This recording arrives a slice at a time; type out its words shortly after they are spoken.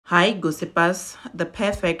Hi gossipers, the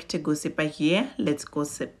perfect gossiper here. Let's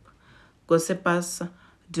gossip. Gossipers,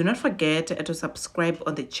 do not forget to subscribe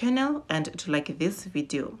on the channel and to like this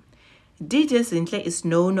video. DJ Zinhle is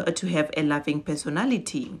known to have a loving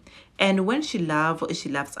personality, and when she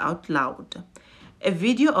loves out loud. A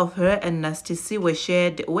video of her and Nasty C were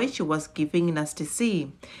shared where she was giving Nasty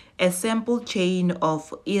C a sample chain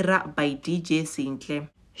of Era by DJ Zinhle.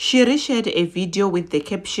 She reshared a video with the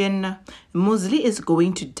caption, "Musli is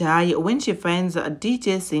going to die," when she finds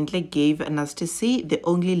DJ Zinhle gave Nasty C the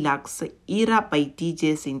only Lux Era by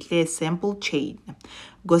DJ Zinhle sample chain.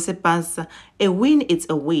 Gossipers, a win is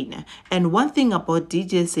a win. And one thing about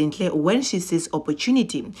DJ Zinhle, when she sees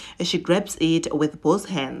opportunity, she grabs it with both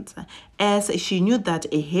hands, as she knew that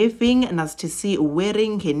having Nasty C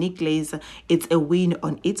wearing her necklace, it's a win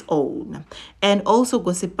on its own. And also,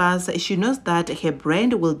 gossipers, she knows that her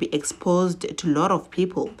brand will be exposed to a lot of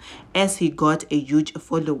people, as he got a huge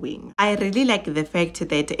following. I really like the fact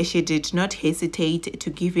that she did not hesitate to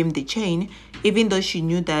give him the chain, even though she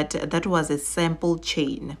knew that that was a sample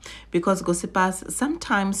chain. Because gossipers,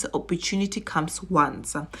 sometimes opportunity comes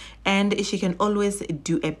once, and she can always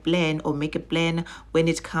do a plan or make a plan when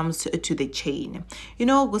it comes to the chain. You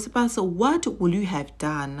know, gossipers, what would you have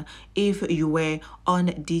done if you were on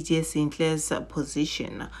DJ Zinhle's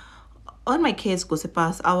position? On my case,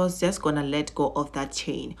 gossipers, I was just gonna let go of that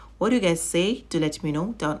chain. What do you guys say? Do let me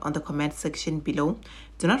know down on the comment section below.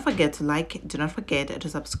 Do not forget to like, do not forget to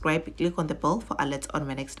subscribe, click on the bell for alerts on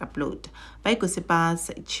my next upload. Bye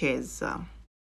gossipers, cheers.